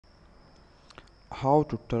How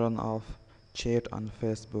to turn off chat on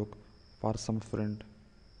Facebook for some friend.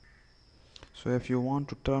 So if you want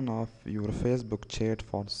to turn off your Facebook chat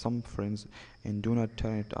for some friends and do not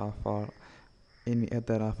turn it off for any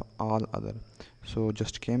other of all other, so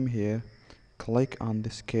just come here, click on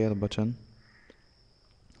the scale button.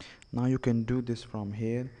 Now you can do this from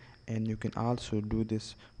here, and you can also do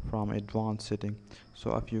this from advanced setting.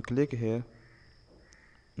 So if you click here,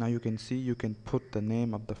 now you can see you can put the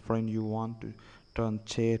name of the friend you want to turn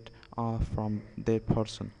chat off from that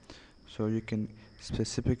person. So you can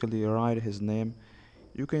specifically write his name.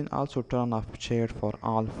 You can also turn off chat for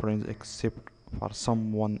all friends except for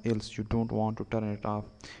someone else you don't want to turn it off.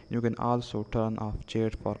 You can also turn off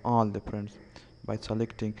chat for all the friends by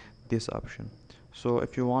selecting this option. So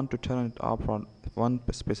if you want to turn it off for one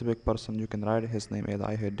specific person, you can write his name as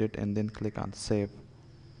I had did and then click on save.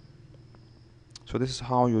 So this is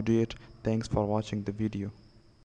how you do it. Thanks for watching the video.